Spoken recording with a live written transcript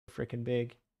freaking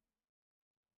big.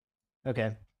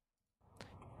 Okay.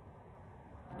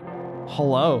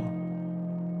 Hello.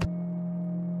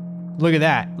 Look at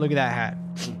that. Look at that hat.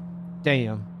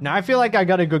 Damn. Now I feel like I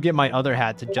gotta go get my other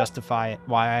hat to justify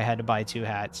why I had to buy 2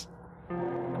 hats.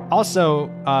 Also,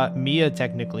 Mia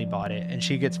technically bought it, and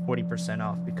she gets 40%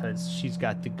 off because she's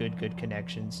got the good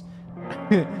connections.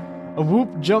 A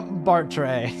whoop jump Bart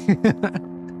tray.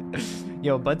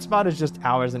 Yo, Buttspot is just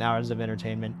hours and hours of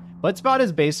entertainment. Buttspot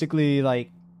is basically like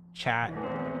chat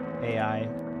AI,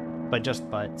 but just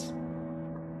butts.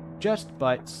 Just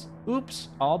butts. Oops,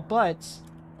 all butts.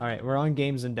 All right, we're on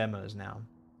games and demos now.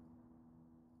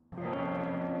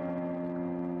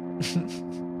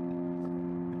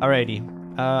 Alrighty.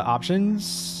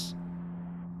 Options.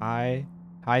 I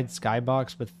hide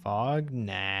skybox with fog.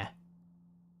 Nah.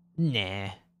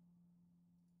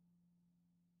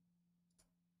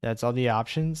 That's all the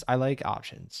options. I like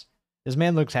options. This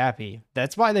man looks happy.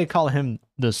 That's why they call him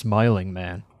the smiling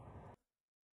man.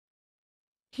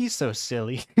 He's so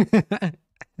silly.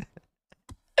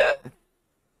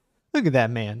 Look at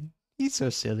that man. He's so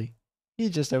silly.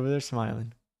 He's just over there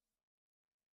smiling.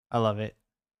 I love it.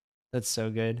 That's so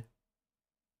good.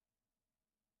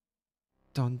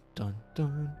 Dun dun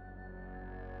dun.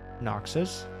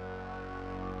 Noxus.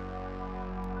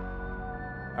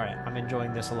 Alright, I'm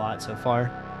enjoying this a lot so far.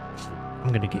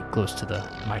 I'm gonna get close to the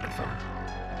microphone.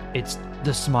 It's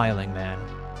the smiling man.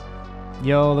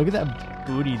 Yo, look at that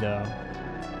booty though.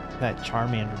 That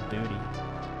Charmander booty.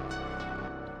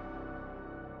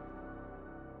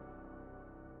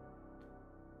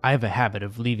 I have a habit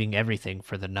of leaving everything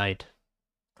for the night.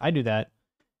 I do that.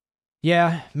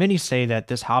 Yeah, many say that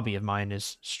this hobby of mine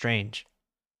is strange.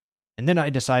 And then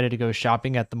I decided to go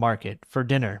shopping at the market for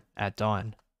dinner at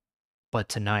dawn. But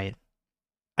tonight,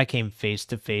 I came face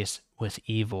to face with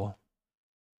evil.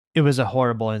 It was a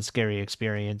horrible and scary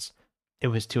experience. It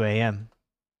was 2 a.m.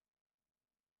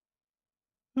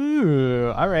 Ooh,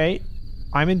 alright.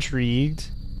 I'm intrigued.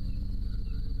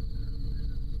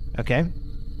 Okay.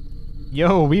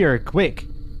 Yo, we are quick.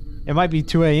 It might be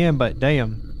 2 a.m., but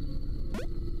damn.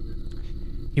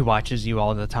 He watches you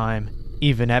all the time,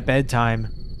 even at bedtime.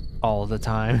 All the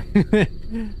time.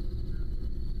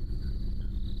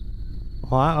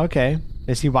 Well, okay.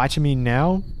 Is he watching me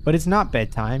now? But it's not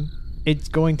bedtime. It's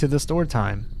going to the store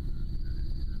time.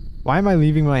 Why am I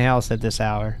leaving my house at this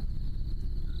hour?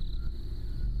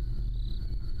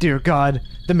 Dear God,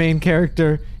 the main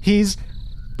character, he's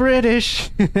British.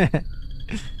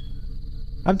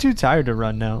 I'm too tired to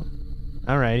run now.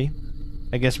 Alrighty.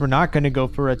 I guess we're not going to go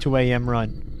for a 2 a.m.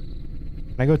 run.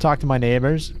 Can I go talk to my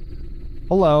neighbors?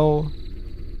 Hello.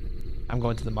 I'm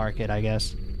going to the market, I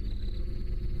guess.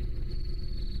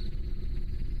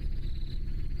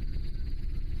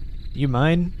 You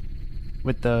mind?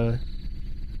 With the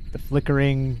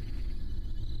flickering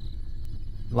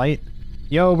light?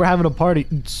 Yo, we're having a party.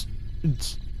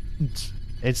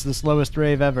 It's the slowest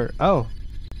rave ever. Oh.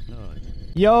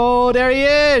 Yo, there he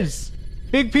is!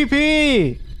 Big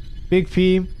PP! Big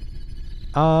P.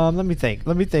 Let me think.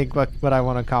 Let me think what I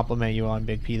want to compliment you on,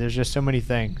 Big P. There's just so many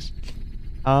things.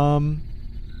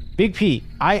 Big P,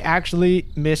 I actually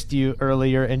missed you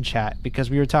earlier in chat because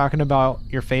we were talking about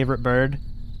your favorite bird.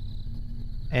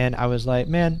 And I was like,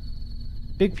 man,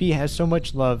 Big P has so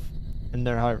much love in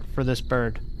their heart for this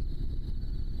bird.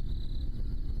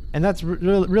 And that's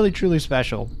really truly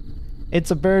special.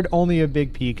 It's a bird only a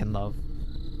Big P can love.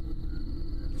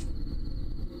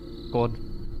 Gold.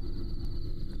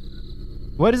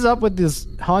 What is up with this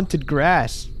haunted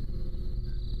grass?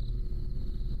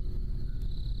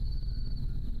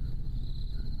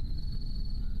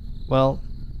 Well,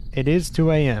 it is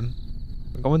 2 a.m.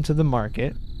 We're going to the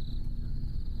market.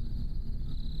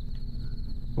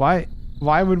 Why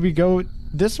would we go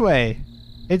this way?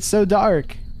 It's so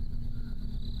dark.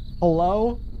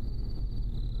 Hello?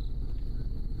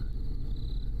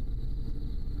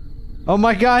 Oh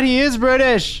my God, he is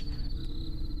British!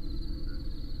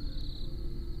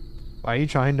 Why are you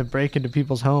trying to break into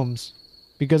people's homes?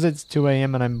 Because it's 2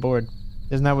 a.m. and I'm bored.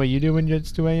 Isn't that what you do when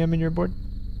it's 2 a.m. and you're bored?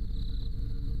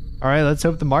 Alright, let's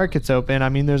hope the market's open. I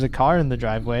mean, there's a car in the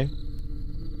driveway.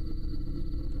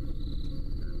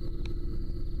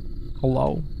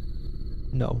 Hello?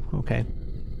 No, okay.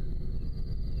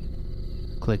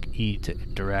 Click E to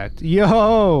interact.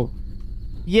 Yo!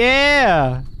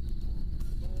 Yeah!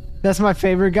 That's my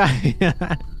favorite guy.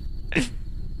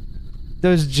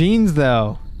 Those jeans,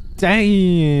 though.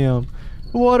 Damn!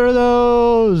 What are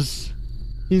those?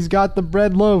 He's got the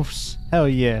bread loaves. Hell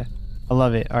yeah. I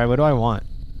love it. Alright, what do I want?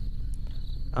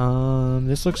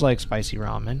 This looks like spicy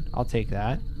ramen. I'll take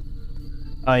that.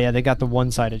 Oh yeah, they got the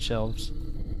one-sided shelves.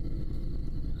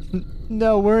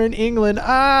 No, we're in England.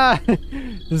 Ah!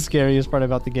 The scariest part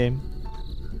about the game.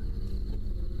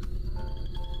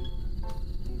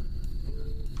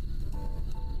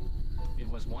 It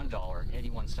was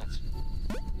 $1.81.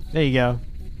 There you go.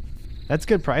 That's a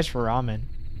good price for ramen.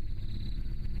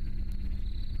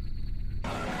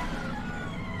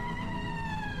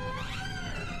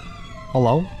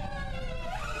 Hello?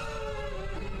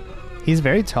 He's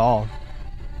very tall.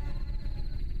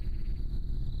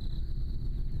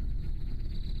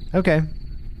 Okay.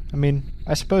 I mean,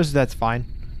 I suppose that's fine.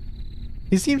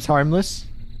 He seems harmless.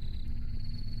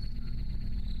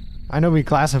 I know we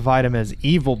classified him as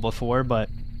evil before, but...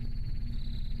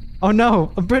 Oh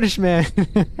no! A British man!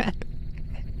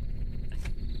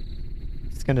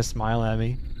 He's gonna smile at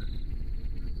me.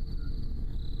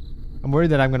 I'm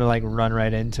worried that I'm gonna like run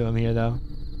right into him here though.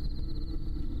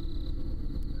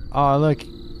 Oh look,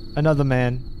 another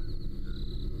man.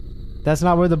 That's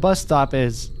not where the bus stop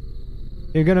is.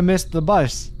 You're gonna miss the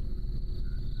bus.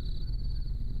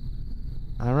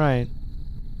 Alright.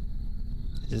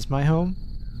 Is this my home?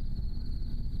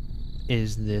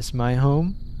 Is this my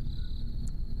home?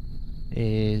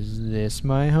 Is this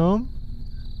my home?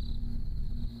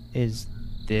 Is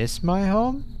this my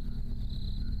home?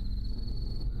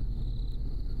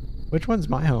 Which one's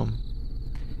my home?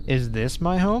 Is this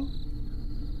my home?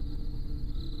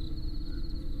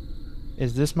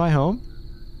 Is this my home?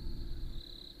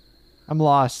 I'm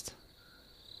lost.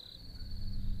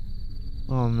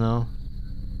 Oh no.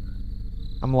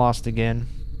 I'm lost again.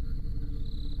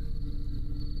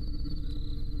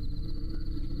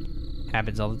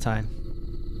 Happens all the time.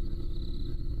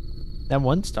 That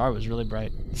one star was really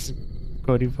bright.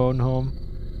 Cody phone home.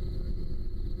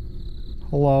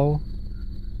 Hello?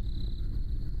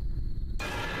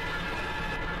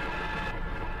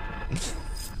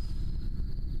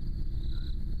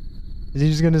 Is he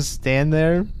just gonna stand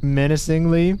there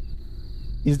menacingly?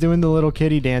 He's doing the little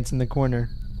kitty dance in the corner.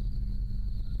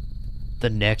 The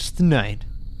next night.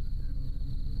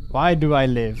 Why do I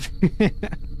live?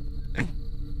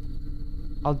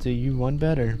 I'll do you one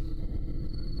better.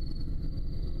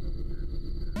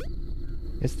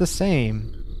 It's the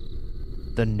same.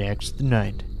 The next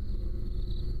night.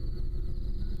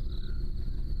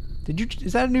 Did you?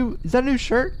 Is that a new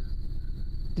shirt?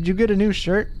 Did you get a new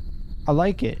shirt? I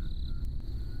like it.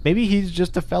 Maybe he's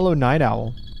just a fellow night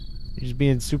owl. He's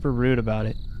being super rude about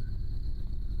it.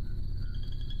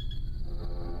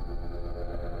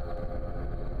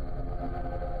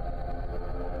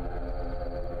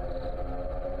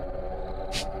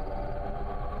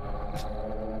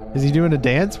 Is he doing a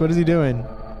dance? What is he doing?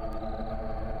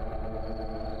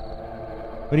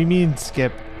 What do you mean,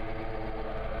 skip?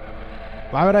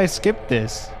 Why would I skip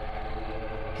this?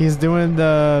 He's doing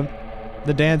the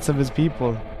dance of his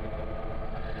people.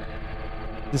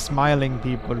 The smiling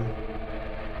people.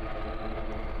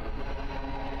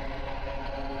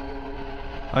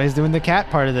 Oh, he's doing the cat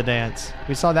part of the dance.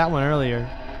 We saw that one earlier.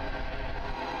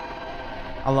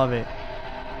 I love it.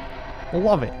 I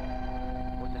love it.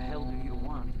 What the hell do you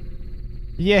want?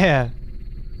 Yeah.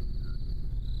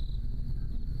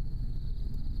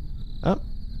 Oh.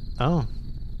 Oh.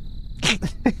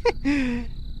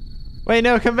 Wait,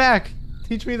 no, come back.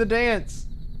 Teach me the dance.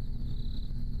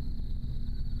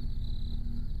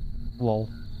 Lol.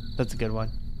 That's a good one.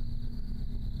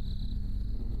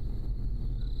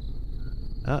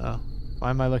 Uh-oh.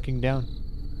 Why am I looking down?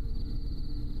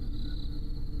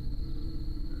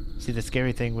 See, the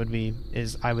scary thing would be,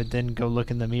 is I would then go look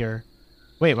in the mirror.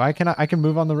 Wait, why can I can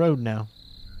move on the road now.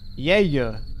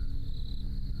 Yeah.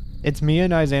 It's Mia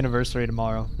and I's anniversary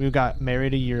tomorrow. We got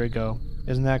married a year ago.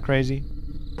 Isn't that crazy?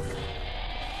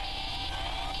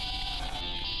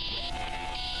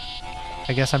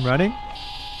 I guess I'm running?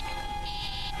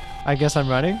 I guess I'm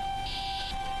running?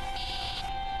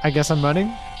 I guess I'm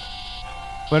running?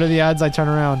 What are the odds I turn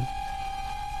around?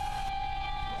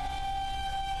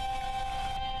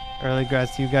 Early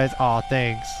grass to you guys. Aw,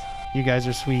 thanks. You guys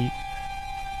are sweet.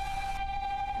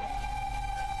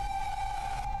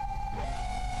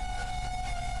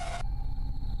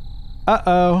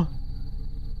 Uh-oh.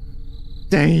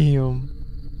 Damn.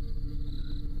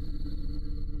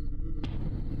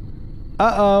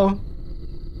 Uh-oh.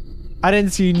 I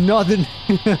didn't see nothing.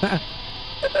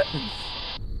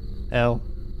 L.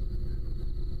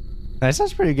 That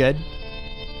sounds pretty good.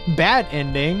 Bad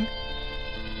ending.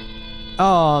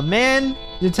 Oh man,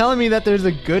 you're telling me that there's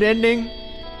a good ending?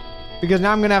 Because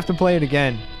now I'm gonna have to play it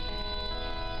again.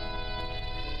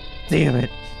 Damn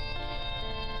it.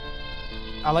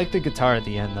 I like the guitar at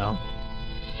the end though.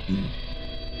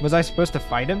 Was I supposed to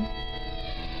fight him?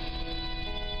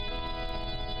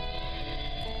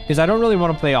 Because I don't really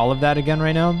want to play all of that again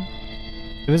right now.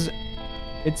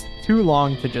 It's too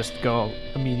long to just go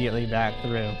immediately back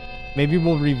through. Maybe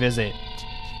we'll revisit.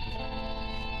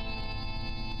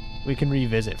 We can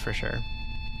revisit for sure.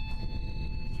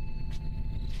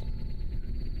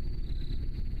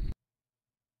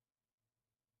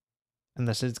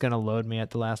 Unless it's gonna load me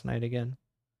at the last night again.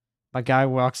 My guy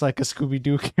walks like a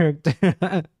Scooby-Doo character.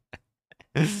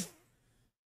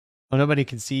 Well, nobody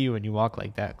can see you when you walk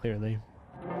like that, clearly.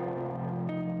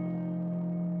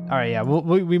 Alright, yeah,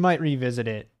 we might revisit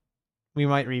it. We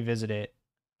might revisit it.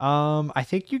 I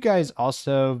think you guys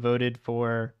also voted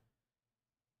for...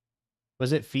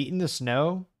 Was it Feet in the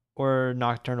Snow or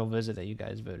Nocturnal Visit that you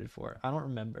guys voted for? I don't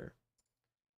remember.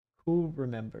 Who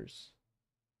remembers?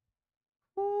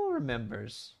 Who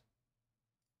remembers?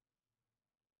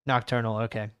 Nocturnal,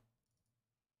 okay.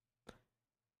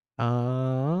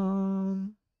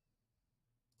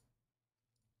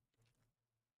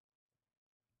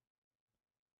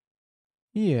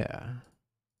 Yeah.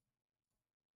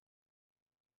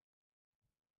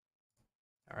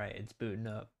 All right, it's booting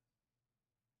up.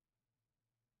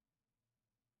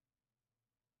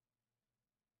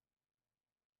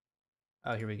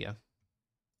 Oh, here we go.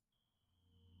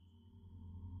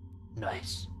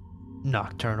 Nice.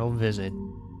 Nocturnal Visit.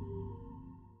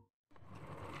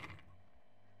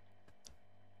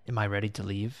 Am I ready to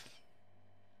leave?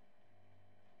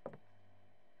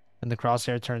 When the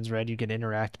crosshair turns red, you can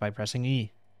interact by pressing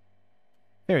E.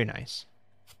 Very nice.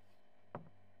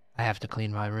 I have to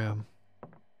clean my room.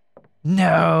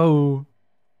 No!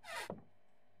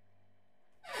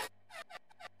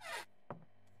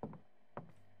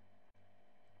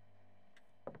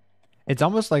 It's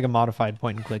almost like a modified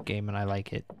point-and-click game, and I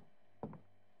like it.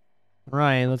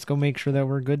 Right, let's go make sure that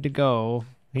we're good to go.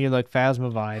 Here, look,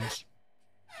 Phasma vibes.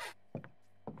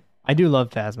 I do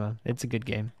love Phasma. It's a good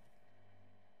game.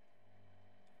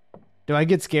 Do I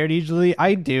get scared easily?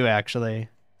 I do, actually.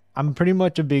 I'm pretty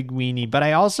much a big weenie, but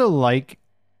I also like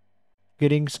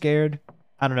getting scared.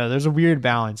 I don't know, there's a weird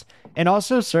balance. And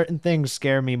also, certain things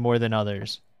scare me more than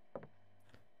others.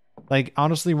 Like,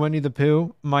 honestly, Winnie the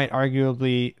Pooh might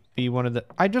arguably be one of the...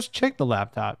 I just checked the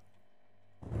laptop.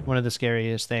 One of the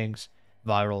scariest things.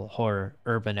 Viral, horror,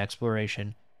 urban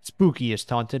exploration. Spookiest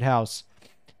haunted house.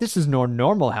 This is no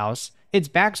normal house. Its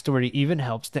backstory even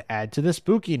helps to add to the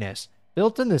spookiness.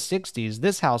 Built in the 60s,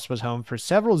 this house was home for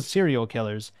several serial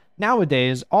killers.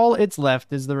 Nowadays, all it's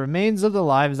left is the remains of the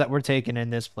lives that were taken in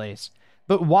this place.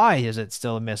 But why is it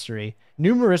still a mystery?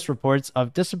 Numerous reports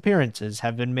of disappearances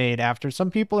have been made after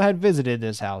some people had visited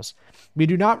this house. We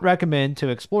do not recommend to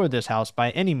explore this house by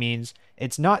any means.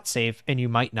 It's not safe and you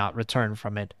might not return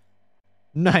from it.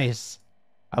 Nice.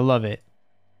 I love it.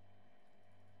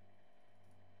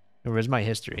 Where's my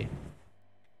history?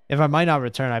 If I might not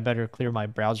return, I better clear my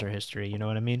browser history, you know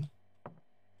what I mean?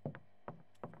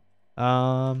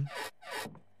 I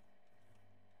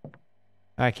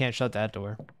can't shut that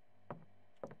door.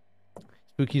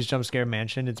 Spooky's Jump Scare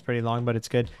Mansion. It's pretty long, but it's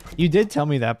good. You did tell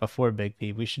me that before, Big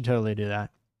P. We should totally do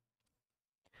that.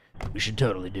 We should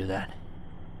totally do that.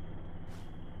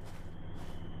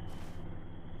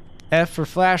 F for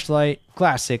flashlight.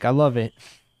 Classic. I love it.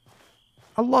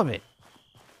 I love it.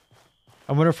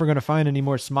 I wonder if we're going to find any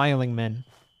more smiling men.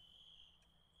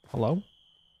 Hello?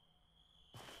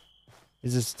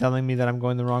 Is this telling me that I'm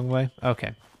going the wrong way?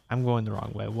 Okay. I'm going the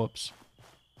wrong way. Whoops.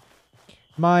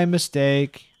 My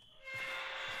mistake.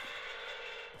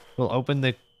 We'll open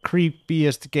the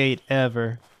creepiest gate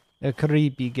ever. A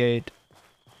creepy gate.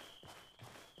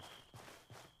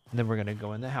 And then we're going to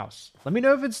go in the house. Let me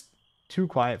know if it's too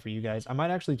quiet for you guys. I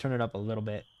might actually turn it up a little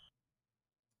bit.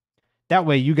 That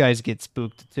way you guys get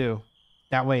spooked too.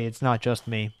 That way it's not just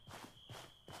me.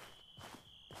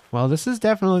 Well, this is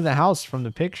definitely the house from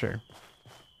the picture.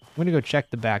 I'm going to go check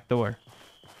the back door.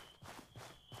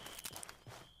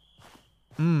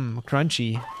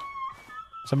 Crunchy.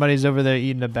 Somebody's over there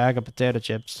eating a bag of potato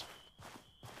chips.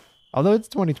 Although it's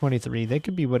 2023, they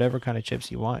could be whatever kind of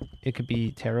chips you want. It could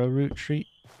be taro root treat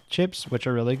chips, which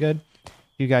are really good. If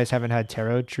you guys haven't had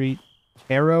taro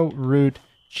root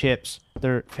chips,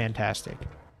 they're fantastic.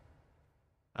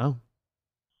 Oh.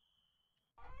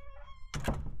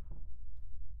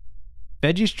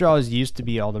 Veggie straws used to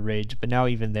be all the rage, but now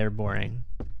even they're boring.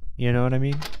 You know what I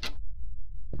mean?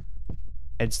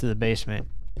 Heads to the basement.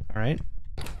 All right.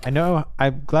 I know.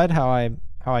 I'm glad how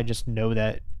I just know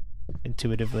that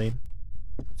intuitively.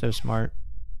 So smart.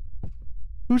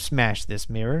 Who smashed this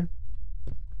mirror?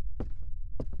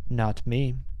 Not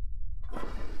me. Now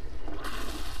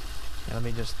let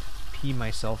me just pee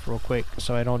myself real quick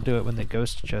so I don't do it when the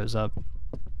ghost shows up.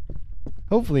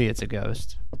 Hopefully it's a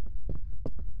ghost.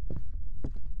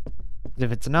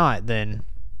 If it's not, then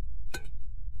it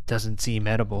doesn't seem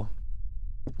edible.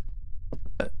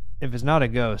 If it's not a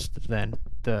ghost, then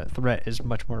the threat is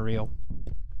much more real.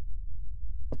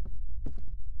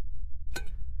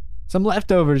 Some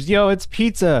leftovers. Yo, it's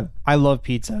pizza. I love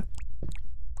pizza.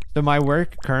 So my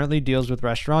work currently deals with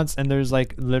restaurants, and there's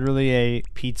like literally a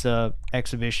pizza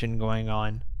exhibition going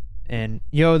on. And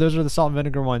yo, those are the salt and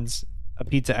vinegar ones. A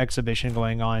pizza exhibition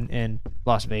going on in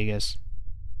Las Vegas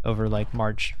over like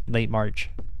March, late March.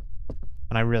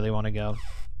 And I really want to go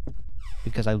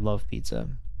because I love pizza.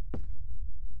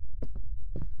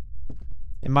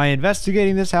 Am I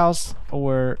investigating this house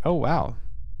or... Oh, wow.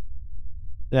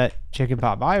 That chicken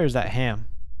pot pie or is that ham?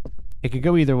 It could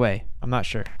go either way. I'm not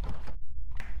sure.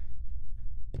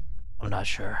 I'm not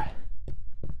sure.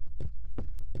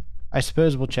 I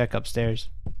suppose we'll check upstairs.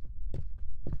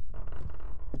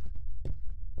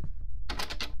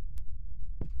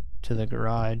 To the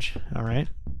garage. All right.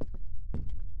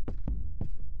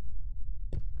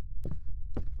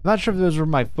 I'm not sure if those were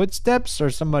my footsteps or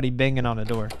somebody banging on a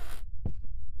door.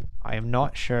 I am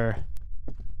not sure.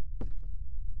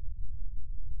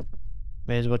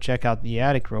 May as well check out the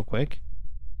attic real quick.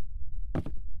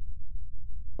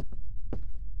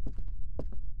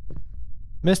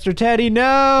 Mr. Teddy,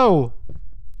 no!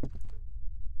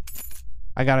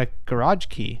 I got a garage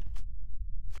key.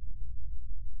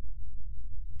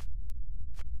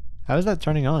 How is that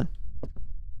turning on?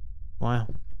 Wow.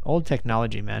 Old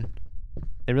technology, man.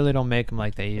 They really don't make them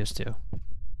like they used to.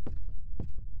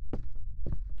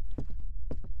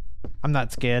 I'm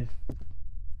not scared.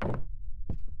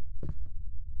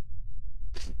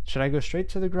 Should I go straight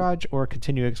to the garage or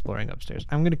continue exploring upstairs?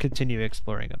 I'm going to continue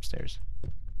exploring upstairs.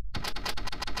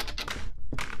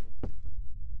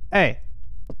 Hey!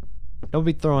 Don't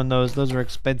be throwing those. Those are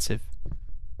expensive.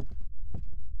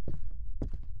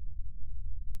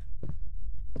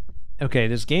 Okay,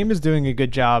 this game is doing a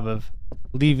good job of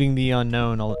leaving the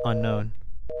unknown unknown.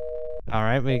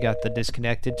 Alright, we got the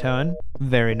disconnected tone.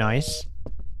 Very nice.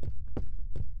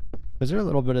 Was there a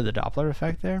little bit of the Doppler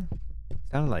effect there?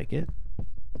 Sounded like it.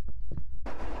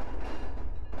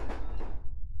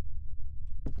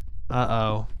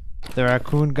 Uh-oh. The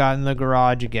raccoon got in the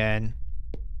garage again.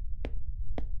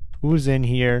 Who's in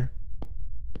here?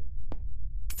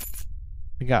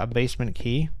 We got a basement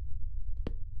key.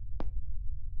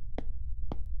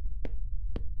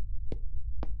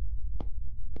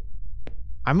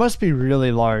 I must be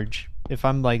really large if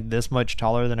I'm like this much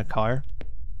taller than a car.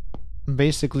 I'm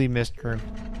basically Mr.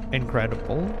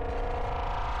 Incredible.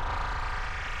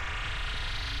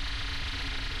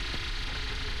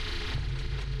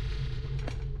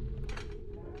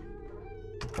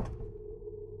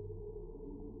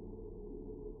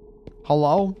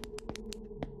 Hello?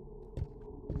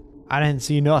 I didn't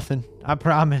see nothing. I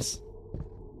promise.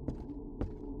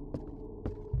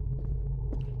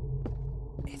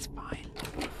 It's fine.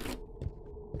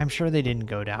 I'm sure they didn't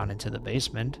go down into the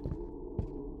basement.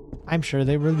 I'm sure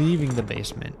they were leaving the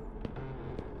basement.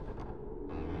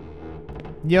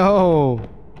 Yo!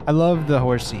 I love the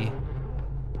horsey.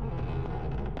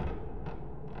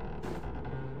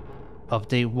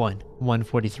 Update 1,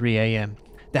 1:43 a.m.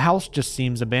 The house just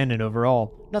seems abandoned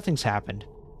overall. Nothing's happened.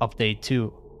 Update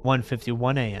 2,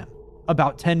 1:51 a.m.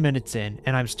 About 10 minutes in,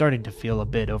 and I'm starting to feel a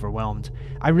bit overwhelmed.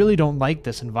 I really don't like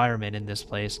this environment in this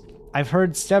place. I've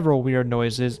heard several weird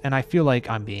noises, and I feel like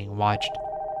I'm being watched.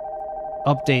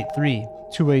 Update 3,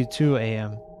 2:02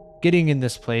 a.m. Getting in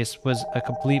this place was a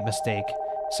complete mistake.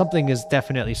 Something is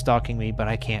definitely stalking me, but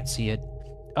I can't see it.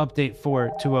 Update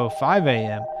 4, 2:05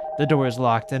 a.m. The door is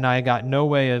locked, and I got no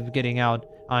way of getting out.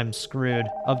 I'm screwed.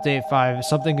 Update 5,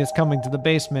 something is coming to the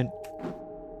basement.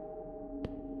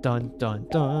 Dun dun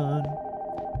dun.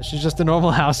 This is just a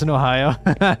normal house in Ohio.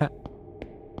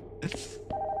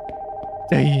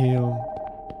 Damn.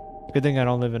 Good thing I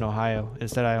don't live in Ohio.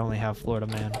 Instead, I only have Florida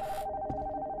man.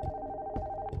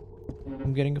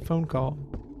 I'm getting a phone call.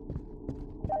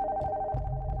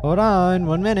 Hold on,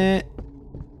 1 minute.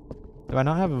 Do I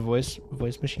not have a voice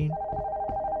machine?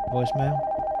 Voicemail?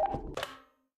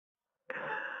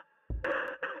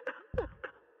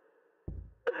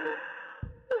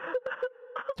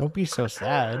 Don't be so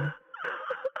sad.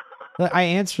 Look, I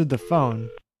answered the phone.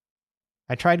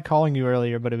 I tried calling you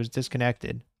earlier, but it was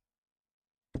disconnected.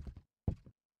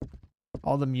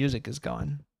 All the music is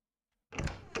gone.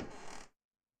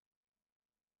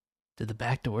 Did the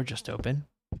back door just open?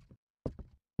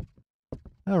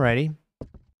 Alrighty.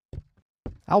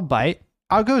 I'll bite.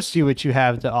 I'll go see what you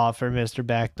have to offer, Mr.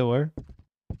 Backdoor.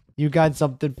 You got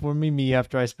something for me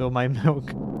after I spill my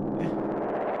milk.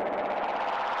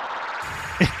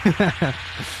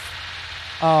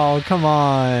 Oh, come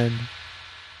on.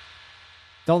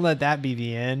 Don't let that be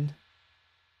the end.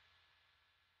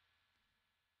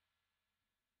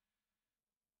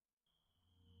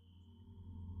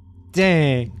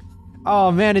 Dang.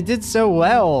 Oh man, it did so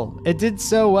well. It did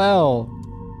so well.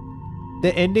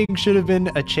 The ending should have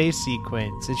been a chase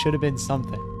sequence. It should have been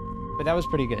something. But that was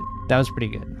pretty good. That was pretty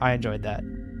good. I enjoyed that.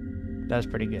 That was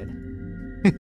pretty good.